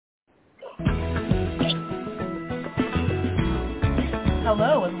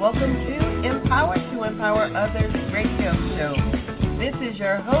Hello and welcome to Empower Others radio show. This is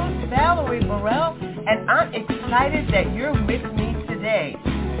your host, Valerie Burrell, and I'm excited that you're with me today.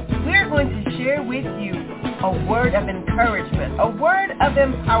 We're going to share with you a word of encouragement, a word of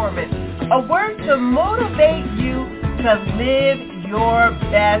empowerment, a word to motivate you to live your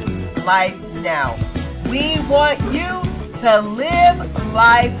best life now. We want you to live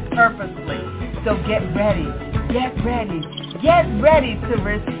life purposely. So get ready to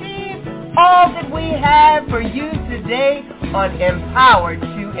receive all that we have for you today on Empowered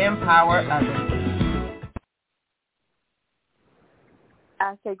to Empower Others.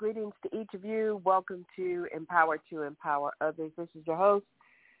 I say greetings to each of you. Welcome to Empowered to Empower Others. This is your host,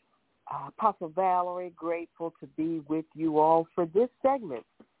 Apostle Valerie. Grateful to be with you all for this segment.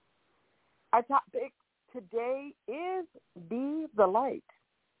 Our topic today is Be the Light.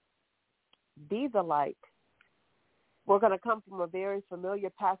 Be the light. We're going to come from a very familiar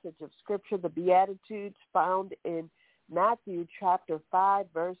passage of Scripture, the Beatitudes found in Matthew chapter 5,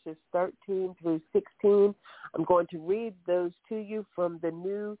 verses 13 through 16. I'm going to read those to you from the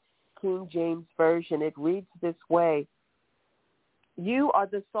New King James Version. It reads this way: You are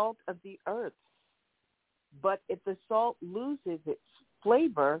the salt of the earth, but if the salt loses its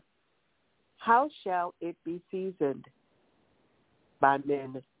flavor, how shall it be seasoned by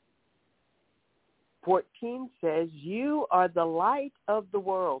men? 14 says, You are the light of the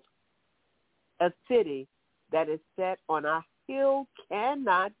world. A city that is set on a hill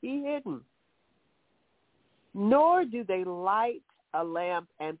cannot be hidden. Nor do they light a lamp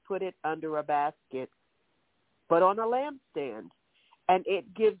and put it under a basket, but on a lampstand, and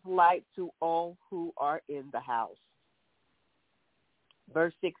it gives light to all who are in the house.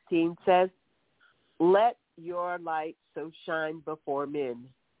 Verse 16 says, Let your light so shine before men,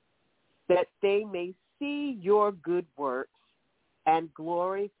 that they may see your good works and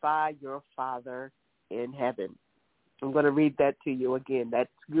glorify your Father in heaven. I'm going to read that to you again. That's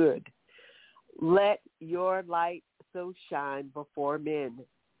good. Let your light so shine before men,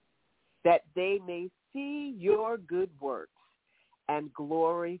 that they may see your good works and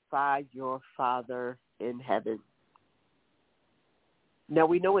glorify your Father in heaven. Now,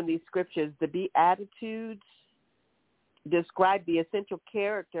 we know in these scriptures the Beatitudes describe the essential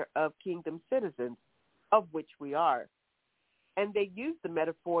character of kingdom citizens, of which we are. And they use the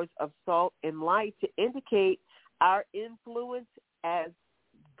metaphors of salt and light to indicate our influence as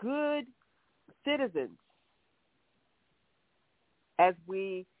good citizens as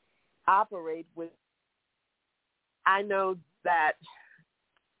we operate with. I know that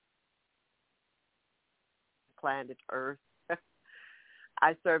planet Earth,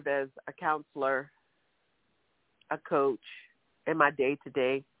 I serve as a counselor, a coach in my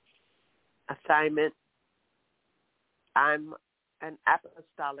day-to-day assignment. I'm an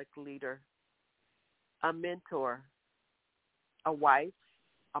apostolic leader, a mentor, a wife,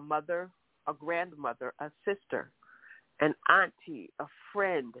 a mother, a grandmother, a sister, an auntie, a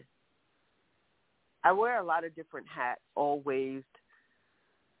friend. I wear a lot of different hats, always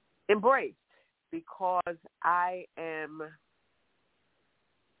embraced, because I am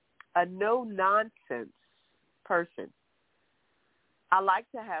a no-nonsense person. I like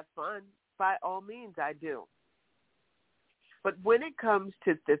to have fun. By all means, I do. But when it comes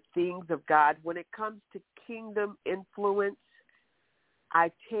to the things of God, when it comes to kingdom influence,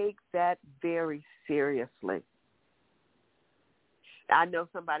 I take that very seriously. I know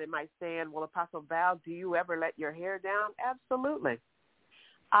somebody might say, well, Apostle Val, do you ever let your hair down? Absolutely.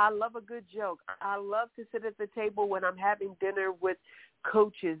 I love a good joke. I love to sit at the table when I'm having dinner with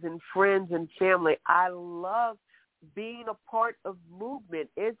coaches and friends and family. I love being a part of movement.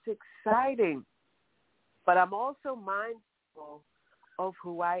 It's exciting. But I'm also mindful of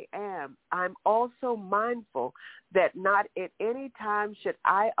who I am. I'm also mindful that not at any time should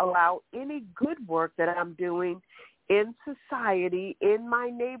I allow any good work that I'm doing in society, in my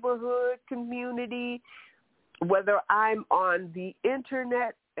neighborhood, community, whether I'm on the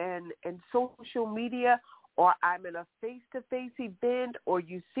internet and social media, or I'm in a face-to-face event, or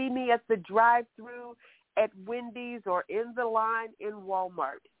you see me at the drive-thru at Wendy's or in the line in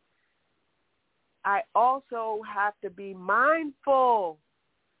Walmart. I also have to be mindful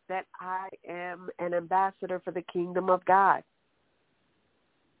that I am an ambassador for the kingdom of God.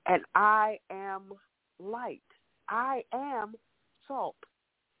 And I am light. I am salt.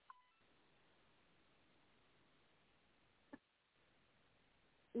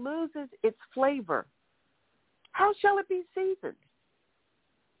 Loses its flavor, how shall it be seasoned?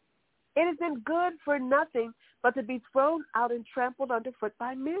 It isn't good for nothing but to be thrown out and trampled underfoot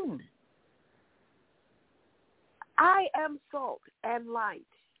by men. I am salt and light.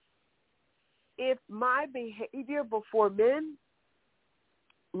 If my behavior before men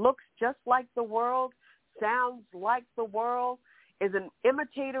looks just like the world, sounds like the world, is an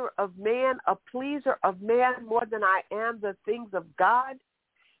imitator of man, a pleaser of man more than I am the things of God,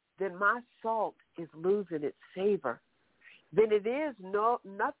 then my salt is losing its savor. Then it is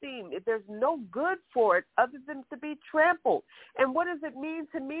nothing. There's no good for it other than to be trampled. And what does it mean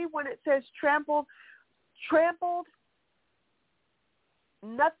to me when it says trampled? Trampled,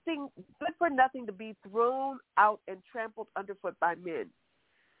 nothing, good for nothing to be thrown out and trampled underfoot by men.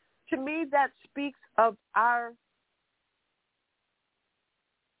 To me, that speaks of our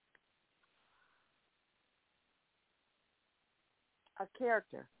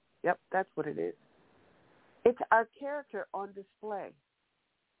character. Yep, that's what it is. It's our character on display.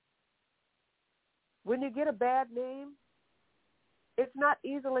 When you get a bad name, it's not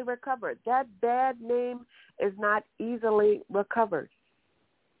easily recovered. That bad name is not easily recovered.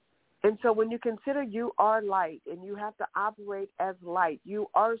 And so when you consider you are light and you have to operate as light, you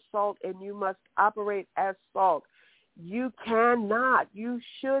are salt and you must operate as salt. You cannot, you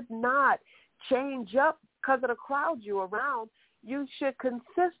should not change up because of the crowd you're around. You should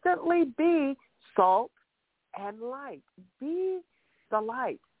consistently be salt and light. Be the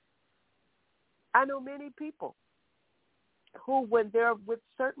light. I know many people who, when they're with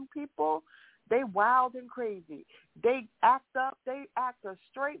certain people, they wild and crazy. They act up. They act a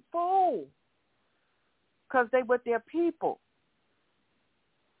straight fool because they with their people.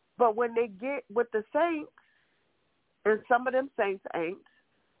 But when they get with the saints, and some of them saints ain't,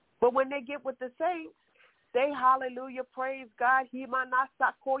 but when they get with the saints, they hallelujah, praise God,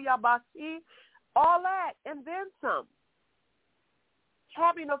 all that, and then some.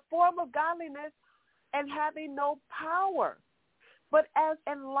 Having a form of godliness and having no power. But as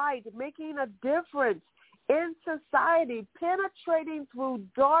in light, making a difference in society, penetrating through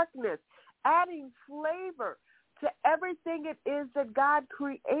darkness, adding flavor to everything it is that God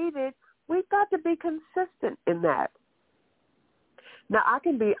created, we've got to be consistent in that. Now, I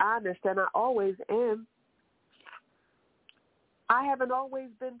can be honest, and I always am. I haven't always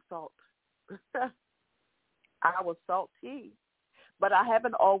been salt. I was salty, but I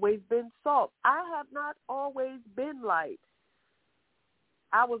haven't always been salt. I have not always been light.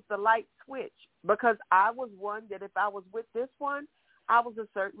 I was the light switch because I was one that if I was with this one, I was a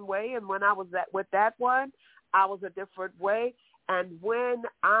certain way, and when I was with that one, I was a different way. And when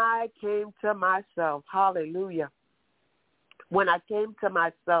I came to myself, hallelujah, when I came to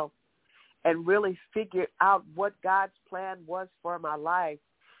myself and really figured out what God's plan was for my life,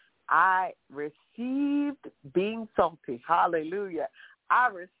 I received being salty. Hallelujah. I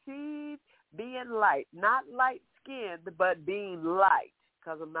received being light, not light-skinned, but being light,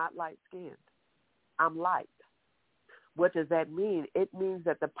 because I'm not light-skinned. I'm light. What does that mean? It means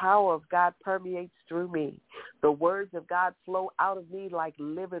that the power of God permeates through me. The words of God flow out of me like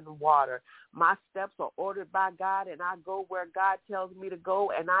living water. My steps are ordered by God, and I go where God tells me to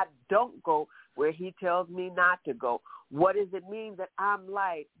go, and I don't go where he tells me not to go. What does it mean that I'm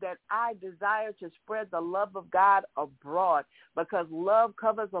light? That I desire to spread the love of God abroad because love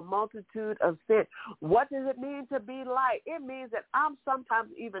covers a multitude of sins. What does it mean to be light? It means that I'm sometimes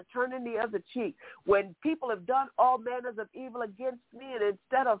even turning the other cheek. When people have done all manners of evil against me, and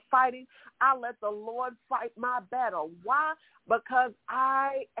instead of fighting, I let the Lord fight my battle. Why? Because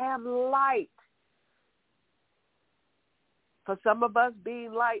I am light. For some of us,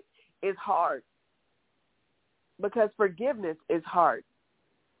 being light is hard because forgiveness is hard.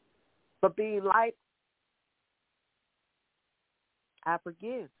 But being light, I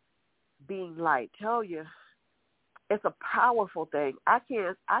forgive. Being light, tell you, it's a powerful thing. I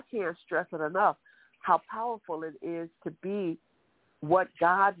can't stress it enough how powerful it is to be what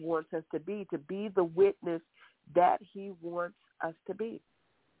God wants us to be the witness that he wants us to be.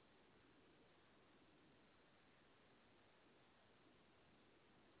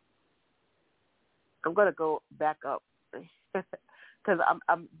 I'm going to go back up because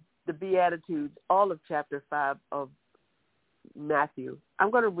I'm the Beatitudes, all of chapter 5 of Matthew. I'm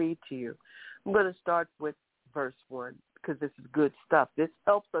going to read to you. I'm going to start with verse 1 because this is good stuff. This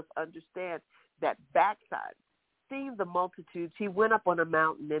helps us understand that backside. Seeing the multitudes, he went up on a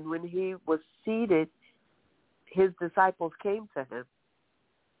mountain, and when he was seated, his disciples came to him.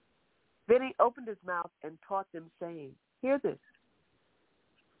 Then he opened his mouth and taught them, saying, hear this,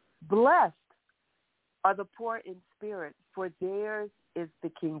 blessed are the poor in spirit, for theirs is the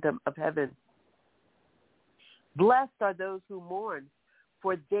kingdom of heaven. Blessed are those who mourn,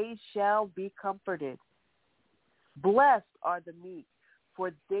 for they shall be comforted. Blessed are the meek,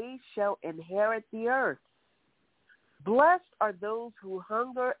 for they shall inherit the earth. Blessed are those who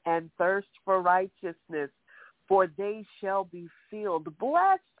hunger and thirst for righteousness, for they shall be filled.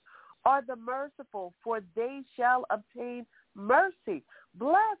 Blessed are the merciful, for they shall obtain mercy.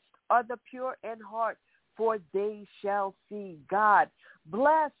 Blessed are the pure in heart, for they shall see God.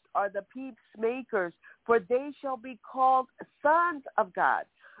 Blessed are the peacemakers, for they shall be called sons of God.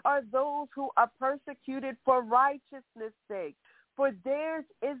 Are those who are persecuted for righteousness' sake, for theirs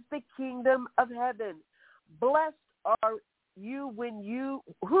is the kingdom of heaven. Blessed are you when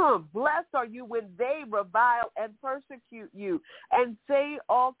blessed are you when they revile and persecute you and say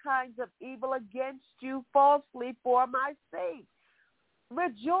all kinds of evil against you falsely for my sake.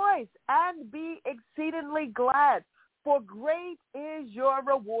 Rejoice and be exceedingly glad, for great is your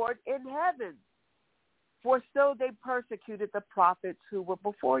reward in heaven. For so they persecuted the prophets who were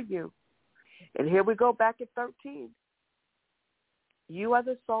before you. And here we go back at 13. You are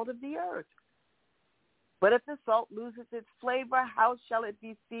the salt of the earth. But if the salt loses its flavor, how shall it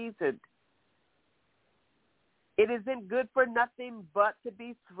be seasoned? It isn't good for nothing but to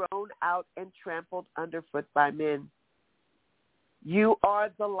be thrown out and trampled underfoot by men. You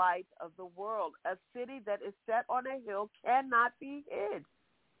are the light of the world. A city that is set on a hill cannot be hid.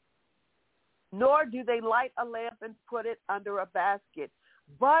 Nor do they light a lamp and put it under a basket,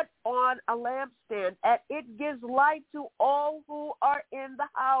 but on a lampstand, and it gives light to all who are in the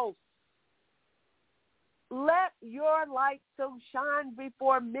house. Let your light so shine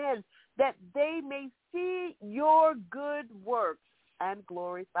before men that they may see your good works and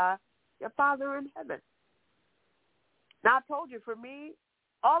glorify your Father in heaven. Now, I told you, for me,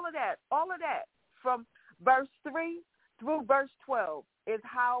 all of that from verse 3 through verse 12 is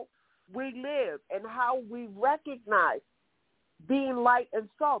how we live and how we recognize being light and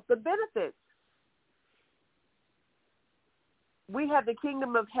salt, the benefits. We have the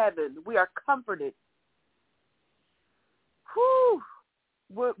kingdom of heaven. We are comforted.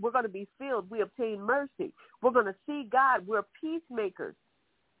 We're going to be filled. We obtain mercy. We're going to see God. We're peacemakers.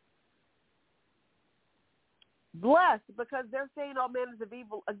 Blessed, because they're saying all manners of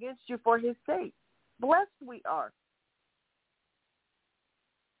evil against you for his sake. Blessed we are.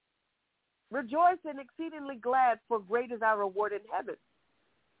 Rejoice and exceedingly glad, for great is our reward in heaven.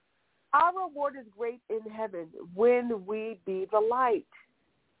 Our reward is great in heaven when we be the light.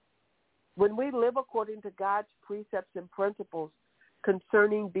 When we live according to God's precepts and principles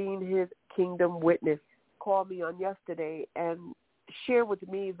concerning being his kingdom witness. Called me on yesterday and shared with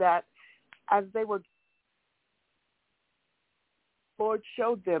me that as they were, Lord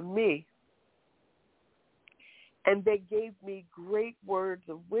showed them me. And they gave me great words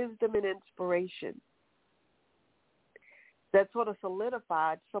of wisdom and inspiration that sort of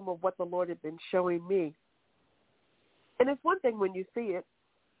solidified some of what the Lord had been showing me. And it's one thing when you see it,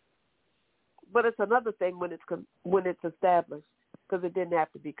 but it's another thing when it's established, because it didn't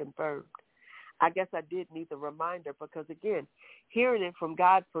have to be confirmed. I guess I did need the reminder because, again, hearing it from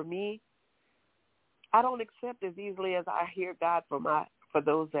God for me, I don't accept as easily as I hear God for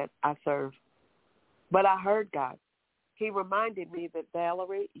those that I serve. But I heard God. He reminded me that,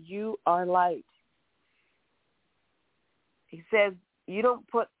 Valerie, you are light. He says you don't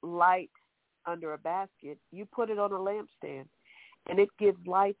put light under a basket. You put it on a lampstand, and it gives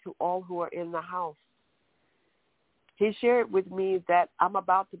light to all who are in the house. He shared with me that I'm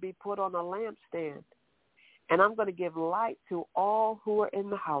about to be put on a lampstand, and I'm going to give light to all who are in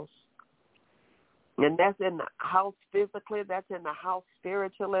the house. And that's in the house physically, that's in the house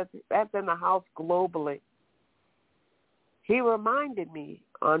spiritually, that's in the house globally. He reminded me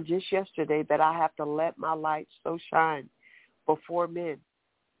on just yesterday that I have to let my light so shine before men.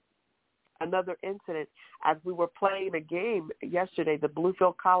 Another incident, as we were playing a game yesterday, the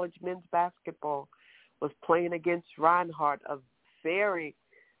Bluefield College men's basketball was playing against Reinhardt, a very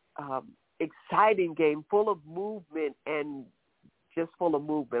exciting game, full of movement and just full of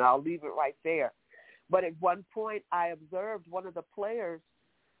movement. I'll leave it right there. But at one point, I observed one of the players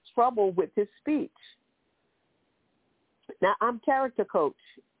trouble with his speech. Now, I'm character coach.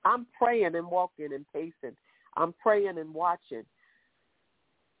 I'm praying and walking and pacing. I'm praying and watching.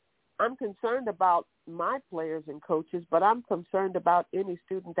 I'm concerned about my players and coaches, but I'm concerned about any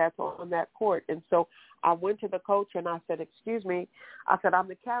student that's on that court. And so I went to the coach and I said, excuse me. I said, I'm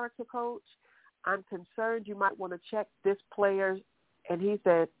the character coach. I'm concerned you might want to check this player. And he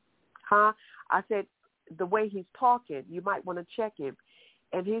said, huh? I said, the way he's talking, you might want to check him.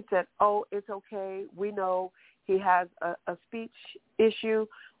 And he said, oh, it's okay. We know he has a speech issue.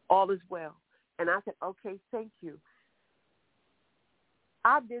 All is well. And I said, okay, thank you.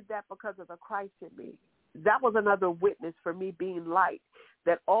 I did that because of the Christ in me. That was another witness for me being light.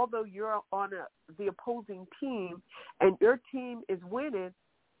 that although you're on the opposing team and your team is winning,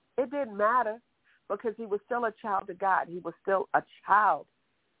 it didn't matter because he was still a child of God. He was still a child.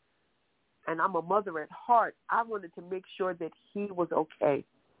 And I'm a mother at heart. I wanted to make sure that he was okay.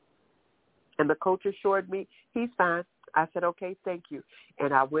 And the coach assured me, he's fine. I said, okay, thank you.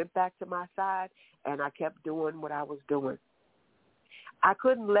 And I went back to my side, and I kept doing what I was doing. I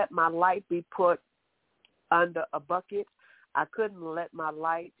couldn't let my light be put under a bucket. I couldn't let my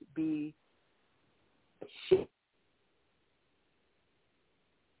light be shit.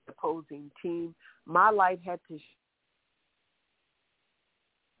 Opposing team. My light had to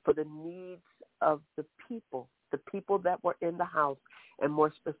for the needs of the people that were in the house, and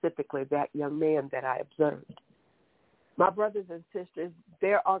more specifically, that young man that I observed. My brothers and sisters,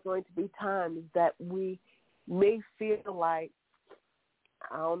 there are going to be times that we may feel like,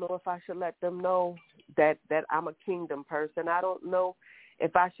 I don't know if I should let them know that I'm a kingdom person. I don't know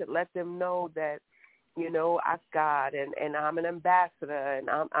if I should let them know that, I'm God and I'm an ambassador and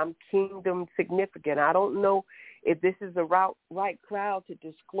I'm kingdom significant. I don't know if this is the right crowd to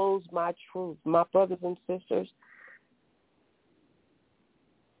disclose my truth. My brothers and sisters,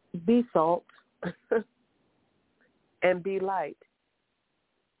 be salt and be light.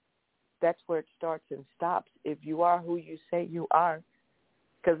 That's where it starts and stops. If you are who you say you are.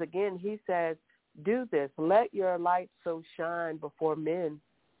 Because again, he says, do this. Let your light so shine before men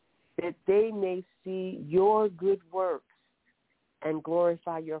that they may see your good works and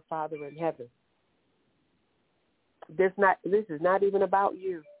glorify your Father in heaven. This is not even about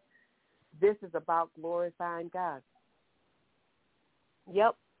you. This is about glorifying God.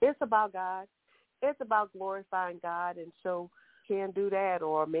 Yep, it's about God. It's about glorifying God, and so can't do that,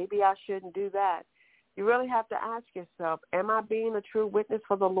 or maybe I shouldn't do that. You really have to ask yourself, am I being a true witness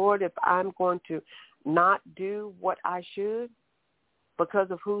for the Lord if I'm going to not do what I should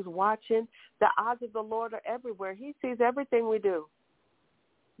because of who's watching? The eyes of the Lord are everywhere. He sees everything we do.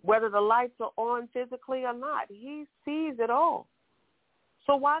 Whether the lights are on physically or not, he sees it all.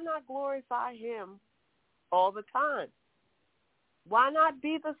 So why not glorify him all the time? Why not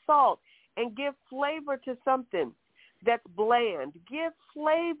be the salt and give flavor to something that's bland? Give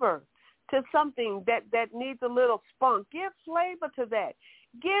flavor to something that needs a little spunk. Give flavor to that.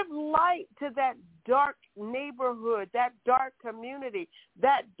 Give light to that dark neighborhood, that dark community,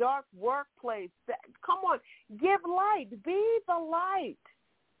 that dark workplace. Come on, give light. Be the light.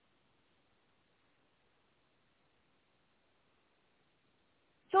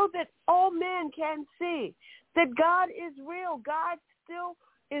 So that all men can see that God is real. God still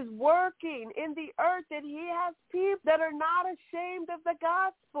is working in the earth, that he has people that are not ashamed of the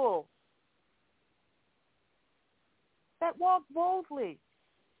gospel, that walk boldly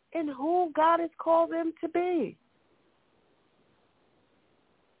in who God has called them to be.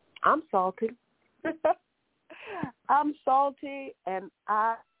 I'm salty. I'm salty, and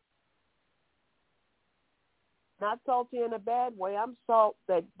not salty in a bad way. I'm salt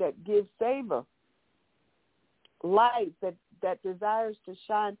that gives savor, light that desires to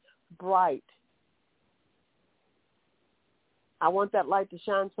shine bright. I want that light to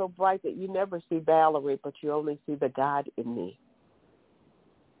shine so bright that you never see Valerie, but you only see the God in me.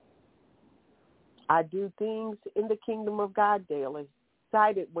 I do things in the kingdom of God daily.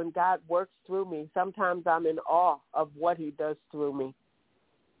 Excited when God works through me. Sometimes I'm in awe of what he does through me.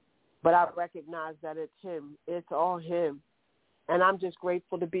 But I recognize that it's him. It's all him. And I'm just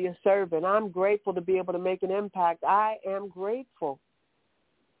grateful to be a servant. I'm grateful to be able to make an impact. I am grateful.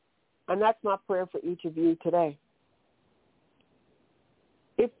 And that's my prayer for each of you today.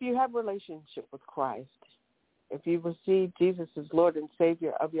 If you have a relationship with Christ, if you've received Jesus as Lord and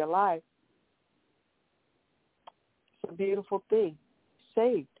Savior of your life, it's a beautiful thing.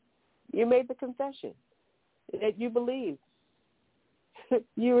 Saved. You made the confession that you believed.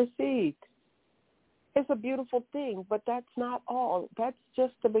 You received. It's a beautiful thing, but that's not all. That's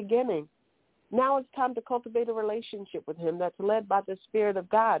just the beginning. Now it's time to cultivate a relationship with him that's led by the Spirit of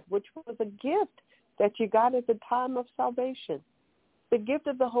God, which was a gift that you got at the time of salvation. The gift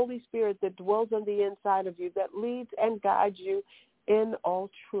of the Holy Spirit that dwells on the inside of you, that leads and guides you in all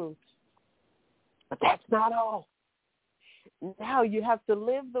truth. But that's not all. Now you have to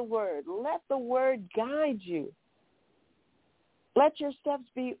live the word. Let the word guide you. Let your steps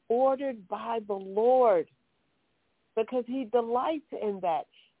be ordered by the Lord, because he delights in that.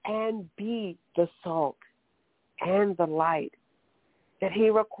 And be the salt and the light that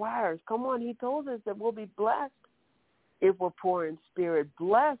he requires. Come on, he told us that we'll be blessed if we're poor in spirit,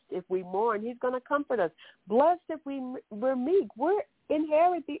 blessed if we mourn. He's going to comfort us. Blessed if we're meek. We're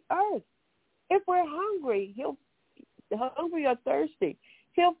inherit the earth. If we're hungry or thirsty,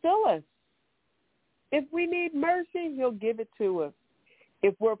 If we need mercy, he'll give it to us.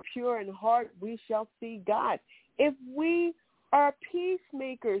 If we're pure in heart, we shall see God. If we are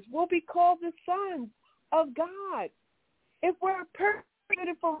peacemakers, we'll be called the sons of God. If we're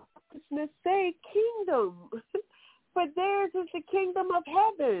persecuted for righteousness' sake, kingdom. For theirs is the kingdom of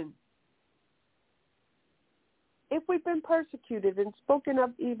heaven. If we've been persecuted and spoken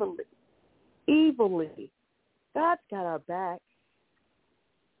of evilly, God's got our back.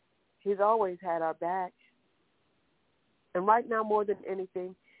 He's always had our back. And right now, more than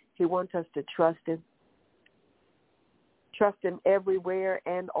anything, he wants us to trust him. Trust him everywhere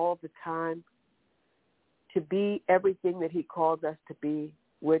and all the time. To be everything that he calls us to be,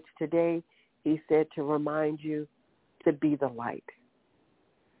 which today he said to remind you to be the light.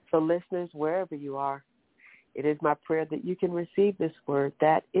 So listeners, wherever you are, it is my prayer that you can receive this word,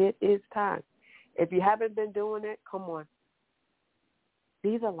 that it is time. If you haven't been doing it, come on.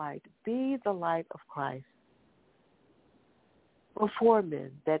 Be the light. Be the light of Christ before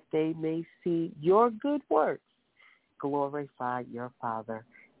men, that they may see your good works, glorify your Father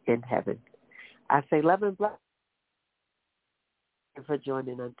in heaven. I say love and bless you for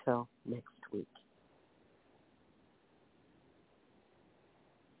joining until next week.